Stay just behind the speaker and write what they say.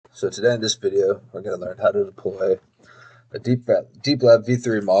So today in this video, we're going to learn how to deploy a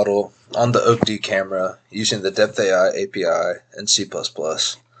DeepLabV3 model on the OpD camera using the DepthAI API and C++.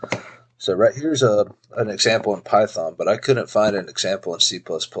 So right here's an example in Python, but I couldn't find an example in C++.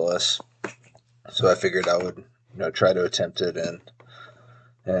 So I figured I would try to attempt it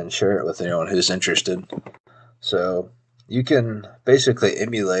and share it with anyone who's interested. So you can basically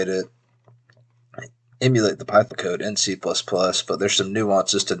emulate the Python code in C++, but there's some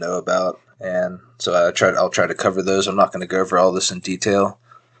nuances to know about, and so I'll try to cover those. I'm not going to go over all this in detail.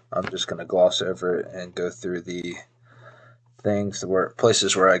 I'm just going to gloss over it and go through the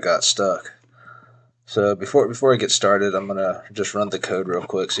places where I got stuck. So before I get started, I'm going to just run the code real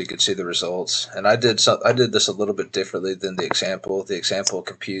quick so you can see the results. And I did this a little bit differently than the example. The example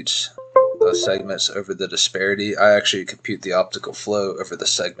computes the segments over the disparity. I actually compute the optical flow over the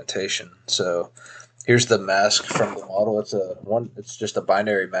segmentation. So here's the mask from the model. It's just a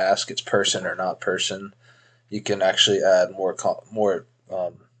binary mask. It's person or not person. You can actually add more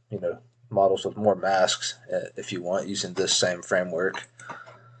models with more masks if you want using this same framework.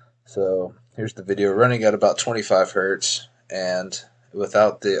 So here's the video running at about 25 hertz, and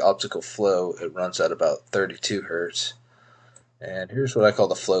without the optical flow, it runs at about 32 hertz. And here's what I call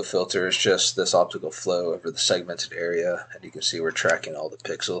the flow filter. It's just this optical flow over the segmented area, and you can see we're tracking all the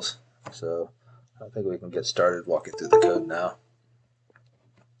pixels. So I think we can get started walking through the code now.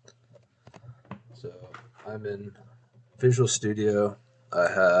 So I'm in Visual Studio. I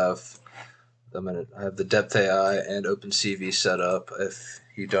have the DepthAI and opencv set up. If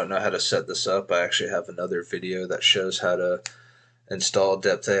you don't know how to set this up, I actually have another video that shows how to install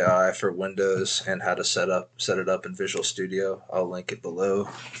DepthAI for Windows and how to set it up in Visual Studio. I'll link it below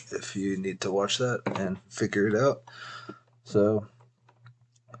if you need to watch that and figure it out. So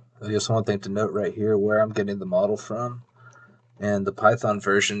I guess one thing to note right here, where I'm getting the model from, and the Python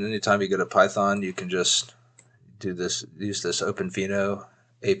version. Anytime you go to Python, you can just use this opencv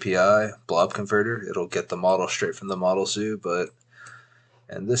API blob converter. It'll get the model straight from the model zoo, but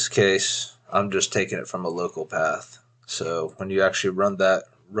in this case, I'm just taking it from a local path. So when you actually run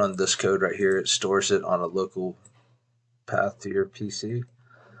this code right here, it stores it on a local path to your PC,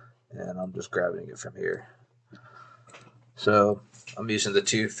 and I'm just grabbing it from here. So I'm using the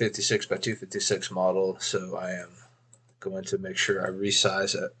 256 by 256 model, so I am going to make sure I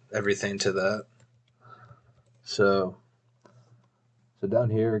resize everything to that. So down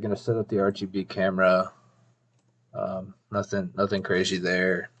here, we're going to set up the RGB camera. Nothing crazy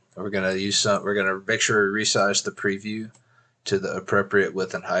there. We're going to make sure we resize the preview to the appropriate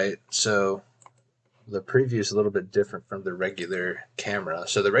width and height. So the preview is a little bit different from the regular camera.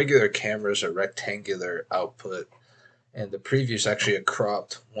 So the regular camera is a rectangular output, and the preview is actually a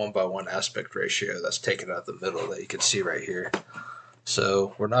cropped 1:1 aspect ratio that's taken out of the middle that you can see right here.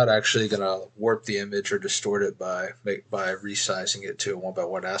 So we're not actually going to warp the image or distort it by resizing it to a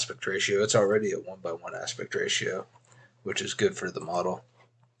 1:1 aspect ratio. It's already a 1:1 aspect ratio, which is good for the model.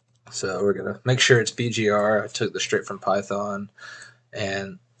 So we're going to make sure it's BGR. I took this straight from Python,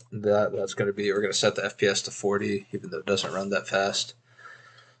 and we're going to set the FPS to 40, even though it doesn't run that fast.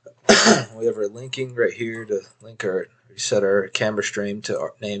 We have our linking right here to set our camera stream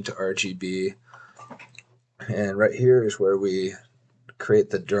name to RGB, and right here is where we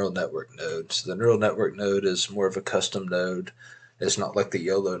create the neural network node. So the neural network node is more of a custom node. It's not like the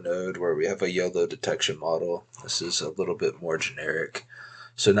YOLO node where we have a YOLO detection model. This is a little bit more generic.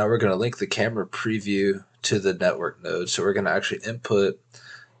 So now we're going to link the camera preview to the network node. So we're going to actually input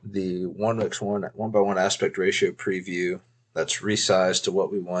the 1:1 aspect ratio preview that's resized to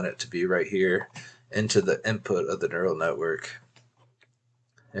what we want it to be right here into the input of the neural network.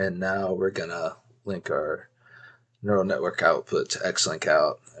 And now we're going to link our neural network output to xlink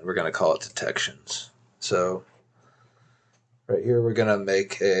out, and we're going to call it detections. So right here we're going to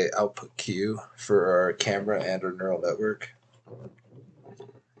make a output queue for our camera and our neural network,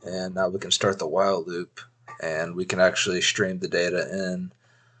 and now we can start the while loop, and we can actually stream the data in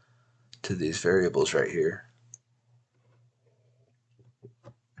to these variables right here.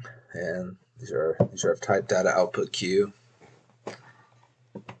 And these are type data output queue.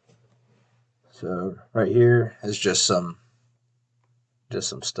 So right here is just some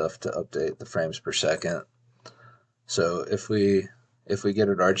stuff to update the frames per second. So if we get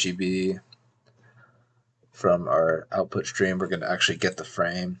an RGB from our output stream, we're going to actually get the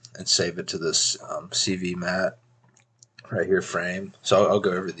frame and save it to this CV mat right here, frame. So I'll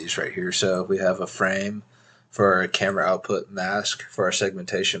go over these right here. So we have a frame for our camera output mask, for our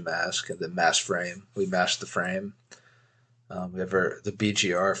segmentation mask, and then mask frame. We mask the frame. We have the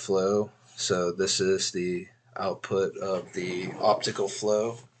BGR flow. So this is the output of the optical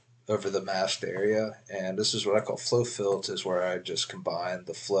flow over the masked area, and this is what I call flow fills, is where I just combine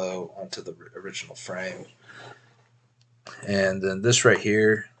the flow onto the original frame. And then this right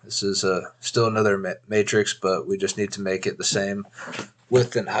here, this is still another matrix, but we just need to make it the same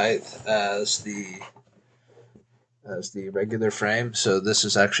width and height as the regular frame. So this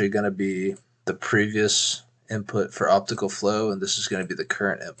is actually going to be the previous input for optical flow, and this is going to be the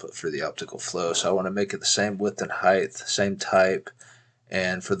current input for the optical flow. So I want to make it the same width and height, same type,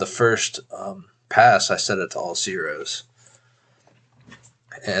 and for the first pass I set it to all zeros.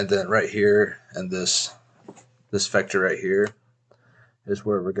 And then right here, and this vector right here is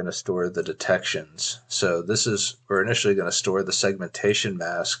where we're going to store the detections. So we're initially going to store the segmentation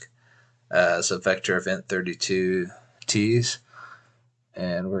mask as a vector of int32 t's,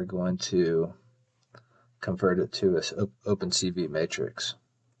 and we're going to convert it to an opencv matrix.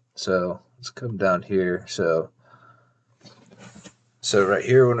 So let's come down here. So right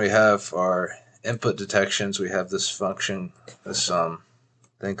here, when we have our input detections, we have this function, this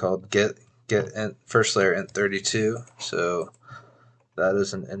thing called get first layer int32. So that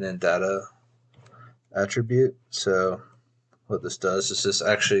is an in data attribute. So what this does is this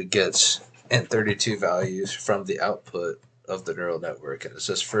actually gets int32 values from the output of the neural network, and it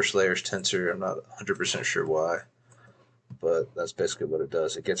says first layer's tensor. I'm not 100% sure why, but that's basically what it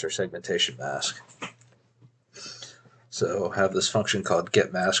does. It gets our segmentation mask. So I have this function called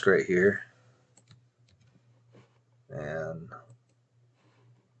getMask right here, and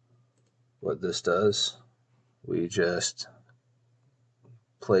what this does, we just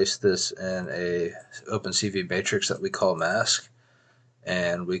place this in a opencv matrix that we call mask,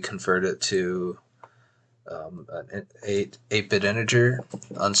 and we convert it to an 8-bit integer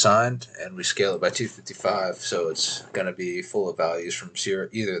unsigned, and we scale it by 255, so it's going to be full of values from zero,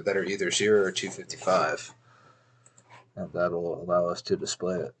 that are either 0 or 255, and that'll allow us to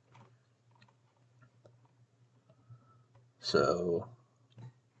display it. So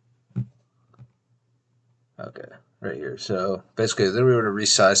okay, right here. So basically, then we were to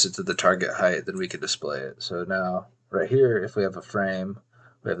resize it to the target height, then we could display it. So now, right here, if we have a frame,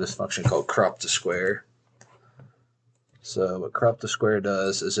 we have this function called crop to square. So what crop to square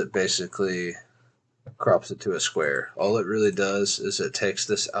does is it basically crops it to a square. All it really does is it takes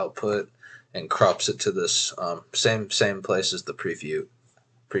this output and crops it to this same place as the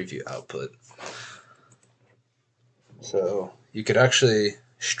preview output. So you could actually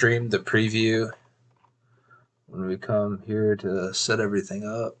stream the preview when we come here to set everything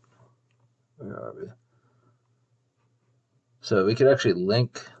up. Where are we? So we could actually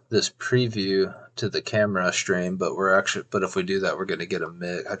link this preview to the camera stream, but if we do that, we're going to get a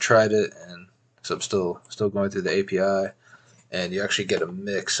mix. I tried it, and so I'm still going through the API, and you actually get a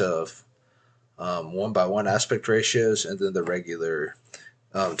mix of 1:1 aspect ratios, and then the regular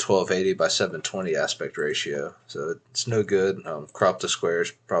 1280 by 720 aspect ratio. So it's no good. Crop to square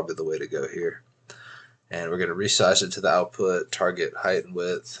is probably the way to go here. And we're going to resize it to the output target height and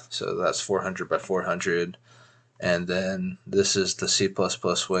width. So that's 400 by 400. And then this is the C++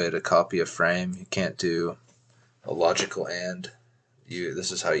 way to copy a frame. You can't do a logical AND.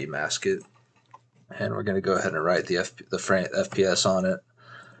 This is how you mask it. And we're going to go ahead and write the frame FPS on it.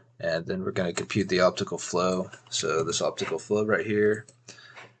 And then we're going to compute the optical flow. So this optical flow right here,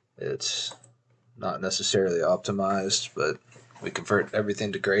 it's not necessarily optimized, but we convert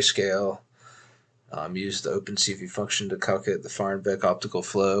everything to grayscale. Use the opencv function to calculate the Fahrenbach optical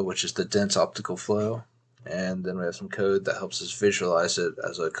flow, which is the dense optical flow. And then we have some code that helps us visualize it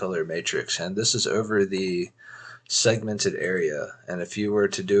as a color matrix. And this is over the segmented area. And if you were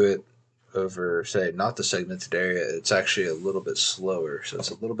to do it over, say, not the segmented area, it's actually a little bit slower. So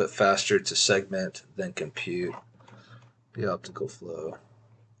it's a little bit faster to segment than compute the optical flow.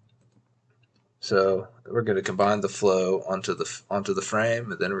 So we're going to combine the flow onto the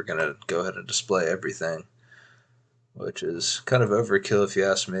frame, and then we're going to go ahead and display everything, which is kind of overkill if you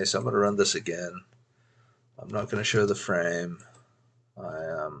ask me. So I'm going to run this again. I'm not going to show the frame.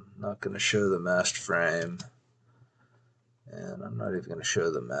 I am not going to show the masked frame, and I'm not even going to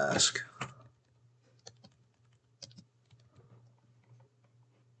show the mask.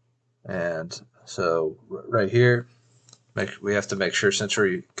 And so right here, we have to make sure, since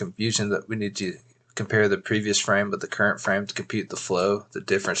we're using that, we need to compare the previous frame with the current frame to compute the flow, the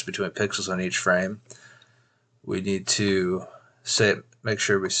difference between pixels on each frame. We need to make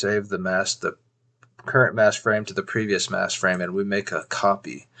sure we save the current mask frame to the previous mask frame, and we make a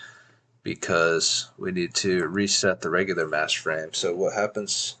copy because we need to reset the regular mask frame. So what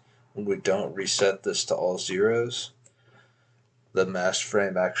happens when we don't reset this to all zeros? The mask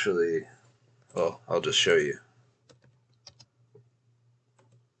frame actually, well, I'll just show you.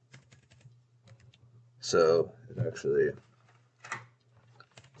 So it actually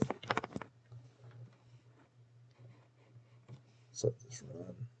let this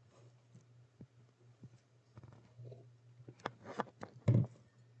run.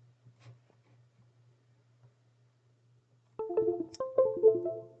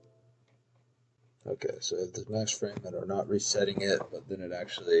 Okay, so if the max frame and we're not resetting it, but then it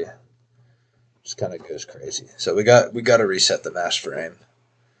actually just kind of goes crazy. So we got to reset the mask frame,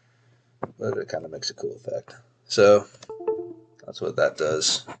 but it kind of makes a cool effect. So that's what that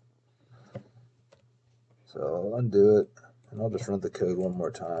does. So I'll undo it, and I'll just run the code one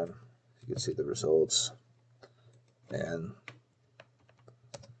more time. You can see the results, and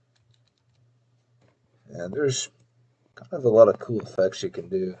there's kind of a lot of cool effects you can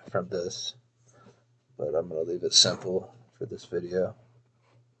do from this, but I'm going to leave it simple for this video.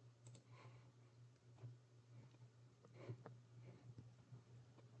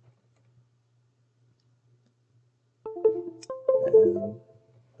 And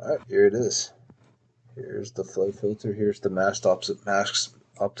all right, here it is. Here's the flow filter. Here's the masked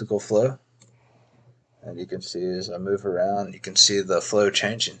optical flow. And you can see as I move around, you can see the flow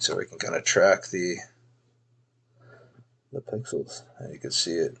changing, so we can kind of track the pixels. And you can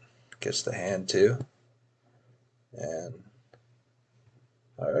see it gets the hand too. And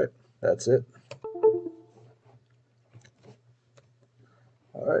all right, that's it.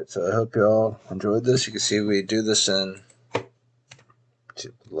 All right, so I hope you all enjoyed this. You can see we do this in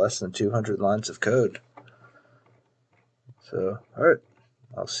less than 200 lines of code. So, all right,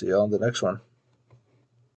 I'll see you all in the next one.